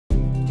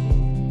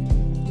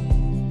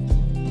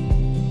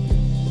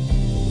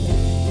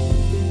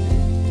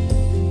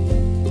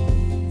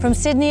From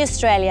Sydney,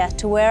 Australia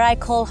to where I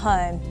call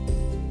home,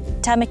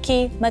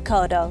 Tamaki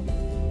Makaurau,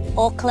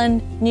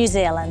 Auckland, New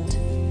Zealand.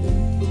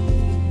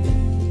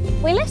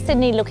 We left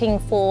Sydney looking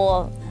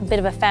for a bit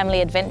of a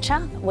family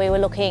adventure. We were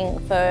looking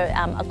for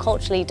a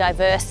culturally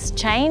diverse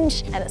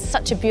change, and it's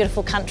such a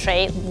beautiful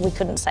country, we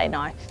couldn't say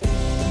no.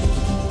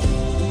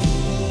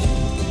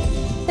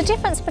 The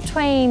difference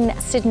between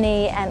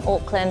Sydney and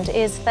Auckland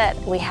is that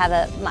we have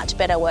a much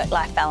better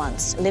work-life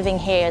balance. Living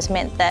here has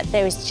meant that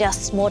there is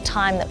just more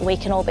time that we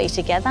can all be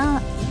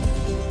together.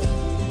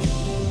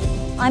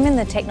 I'm in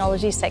the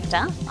technology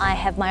sector. I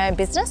have my own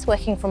business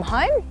working from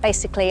home.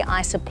 Basically,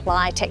 I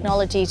supply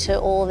technology to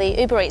all the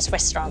Uber Eats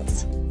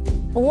restaurants.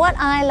 What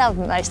I love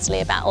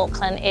mostly about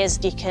Auckland is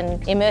you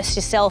can immerse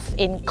yourself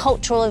in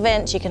cultural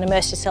events, you can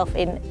immerse yourself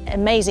in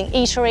amazing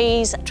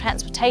eateries,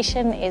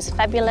 transportation is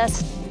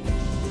fabulous.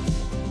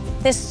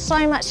 There's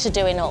so much to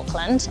do in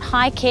Auckland.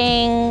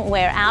 Hiking,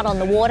 we're out on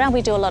the water,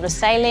 we do a lot of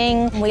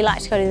sailing, we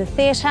like to go to the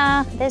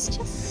theatre. There's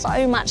just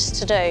so much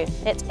to do,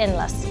 it's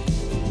endless.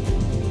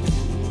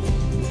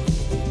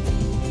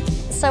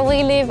 So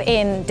we live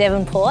in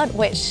Devonport,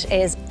 which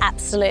is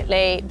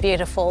absolutely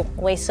beautiful.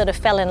 We sort of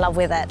fell in love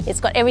with it. It's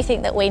got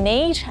everything that we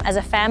need as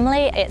a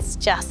family. It's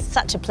just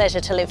such a pleasure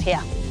to live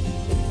here.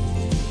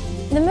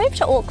 The move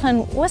to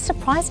Auckland was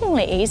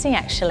surprisingly easy,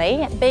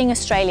 actually. Being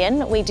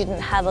Australian, we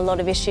didn't have a lot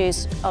of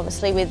issues,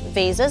 obviously, with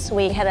visas.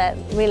 We had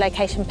a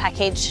relocation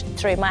package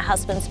through my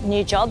husband's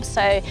new job,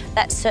 so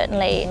that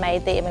certainly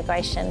made the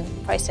immigration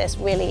process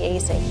really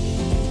easy.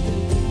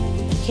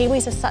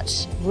 Kiwis are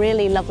such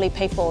really lovely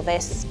people. They're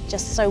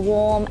just so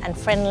warm and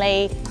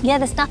friendly. Yeah,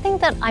 there's nothing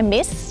that I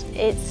miss.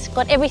 It's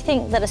got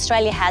everything that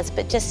Australia has,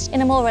 but just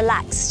in a more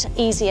relaxed,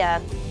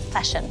 easier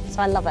fashion.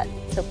 So I love it.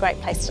 It's a great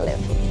place to live.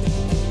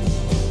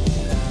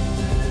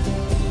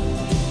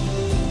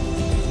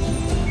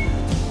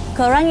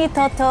 Ko rangi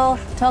toto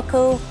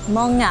toku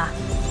monga.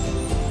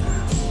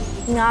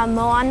 Ngā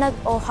moana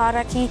o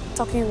Haraki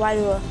toku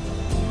wairua.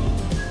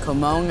 Ko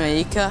maunga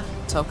ika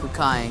toku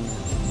kāinga.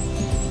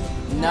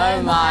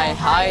 No mai,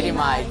 haere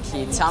mai,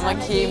 ki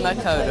Tamaki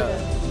Makaurau.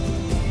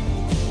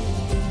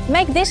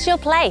 Make this your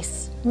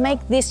place. Make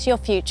this your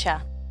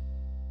future.